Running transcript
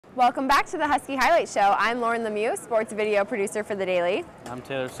Welcome back to the Husky Highlight Show. I'm Lauren LeMieux, sports video producer for The Daily. I'm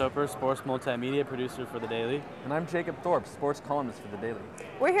Taylor Soper, sports multimedia producer for The Daily. And I'm Jacob Thorpe, sports columnist for The Daily.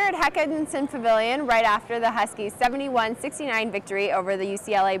 We're here at Husky Pavilion right after the Huskies' 71-69 victory over the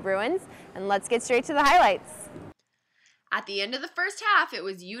UCLA Bruins. And let's get straight to the highlights. At the end of the first half, it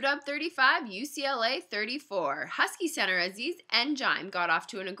was UW 35, UCLA 34. Husky center Aziz Njime got off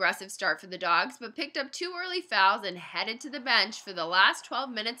to an aggressive start for the Dogs, but picked up 2 early fouls and headed to the bench for the last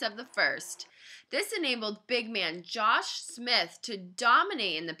 12 minutes of the first. This enabled big man Josh Smith to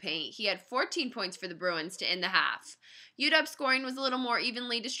dominate in the paint. He had 14 points for the Bruins to end the half. UW scoring was a little more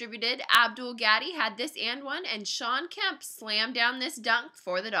evenly distributed. Abdul Gaddy had this and one, and Sean Kemp slammed down this dunk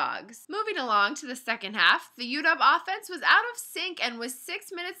for the Dogs. Moving along to the second half, the UW offense was out of sync, and with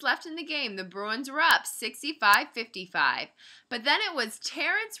 6 minutes left in the game, the Bruins were up 65-55. But then it was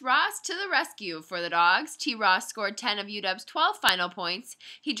Terrence Ross to the rescue for the Dogs. T. Ross scored 10 of UW's 12 final points.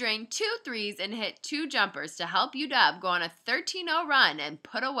 He drained 2 threes and hit 2 jumpers to help UW go on a 13-0 run and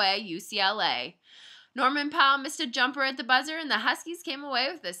put away UCLA. Norman Powell missed a jumper at the buzzer, and the Huskies came away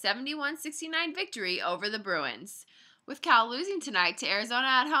with a 71-69 victory over the Bruins. With Cal losing tonight to Arizona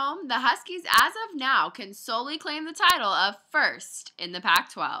at home, the Huskies, as of now, can solely claim the title of first in the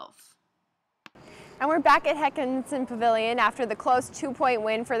Pac-12. And we're back at Husky Pavilion after the close 2-point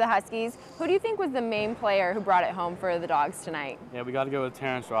win for the Huskies. Who do you think was the main player who brought it home for the Dogs tonight? Yeah, we got to go with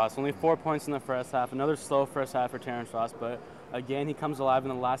Terrence Ross. Only 4 points in the first half. Another slow first half for Terrence Ross, but again, he comes alive in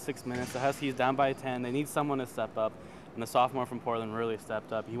the last 6 minutes. The Huskies down by 10. They need someone to step up, and the sophomore from Portland really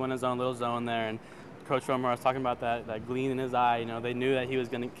stepped up. He went his own little zone there, and Coach Romer was talking about that gleam in his eye. You know, they knew that he was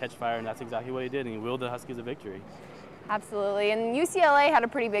going to catch fire, and that's exactly what he did, and he willed the Huskies a victory. Absolutely, and UCLA had a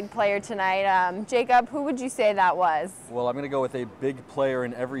pretty big player tonight. Jacob, who would you say that was? Well, I'm going to go with a big player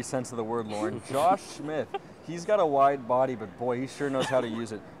in every sense of the word, Lauren. Josh Smith. He's got a wide body, but boy, he sure knows how to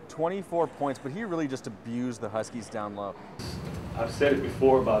use it. 24 points, but he really just abused the Huskies down low. I've said it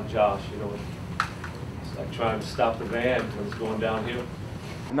before about Josh, you know, it's like trying to stop the van when it's going downhill.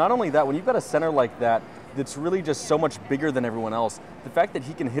 Not only that, when you've got a center like that that's really just so much bigger than everyone else, the fact that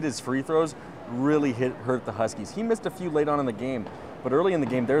he can hit his free throws really hurt the Huskies. He missed a few late on in the game, but early in the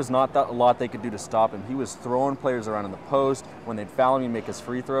game, there's not a lot they could do to stop him. He was throwing players around in the post. When they'd foul him, he'd make his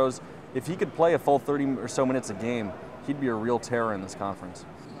free throws. If he could play a full 30 or so minutes a game, he'd be a real terror in this conference.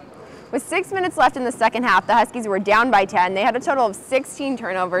 With 6 minutes left in the second half, the Huskies were down by 10. They had a total of 16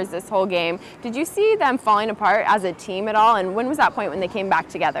 turnovers this whole game. Did you see them falling apart as a team at all? And when was that point when they came back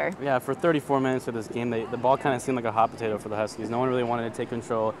together? Yeah, for 34 minutes of this game, the ball kind of seemed like a hot potato for the Huskies. No one really wanted to take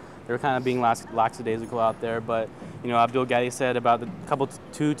control. They were kind of being lackadaisical out there. But, you know, Abdul Gaddy said about the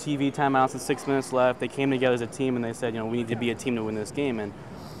two TV timeouts with 6 minutes left, they came together as a team and they said, you know, we need to be a team to win this game. And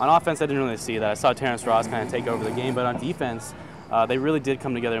on offense, I didn't really see that. I saw Terrence Ross kind of take over the game, but on defense, they really did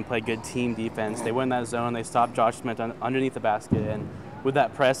come together and play good team defense. They went in that zone. They stopped Josh Smith underneath the basket, and with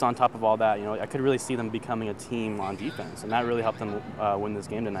that press on top of all that, you know, I could really see them becoming a team on defense, and that really helped them win this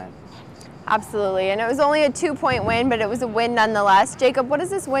game tonight. Absolutely, and it was only a 2-point win, but it was a win nonetheless. Jacob, what does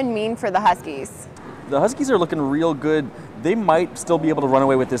this win mean for the Huskies? The Huskies are looking real good. They might still be able to run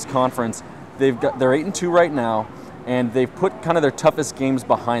away with this conference. They're 8-2 right now, and they've put kind of their toughest games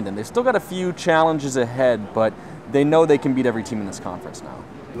behind them. They've still got a few challenges ahead, but they know they can beat every team in this conference now.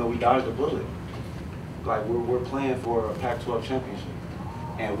 You know, we dodged a bullet. Like, we're playing for a Pac-12 championship,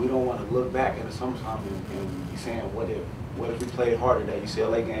 and we don't want to look back at the summertime and be saying, what if we played harder that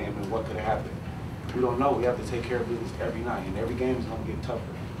UCLA game and what could have happened? We don't know. We have to take care of business every night, and every game is going to get tougher.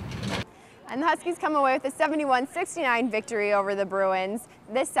 And the Huskies come away with a 71-69 victory over the Bruins.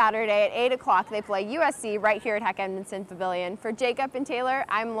 This Saturday at 8 o'clock, they play USC right here at Husky Pavilion. For Jacob and Taylor,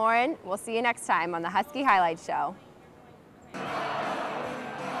 I'm Lauren. We'll see you next time on the Husky Highlight Show.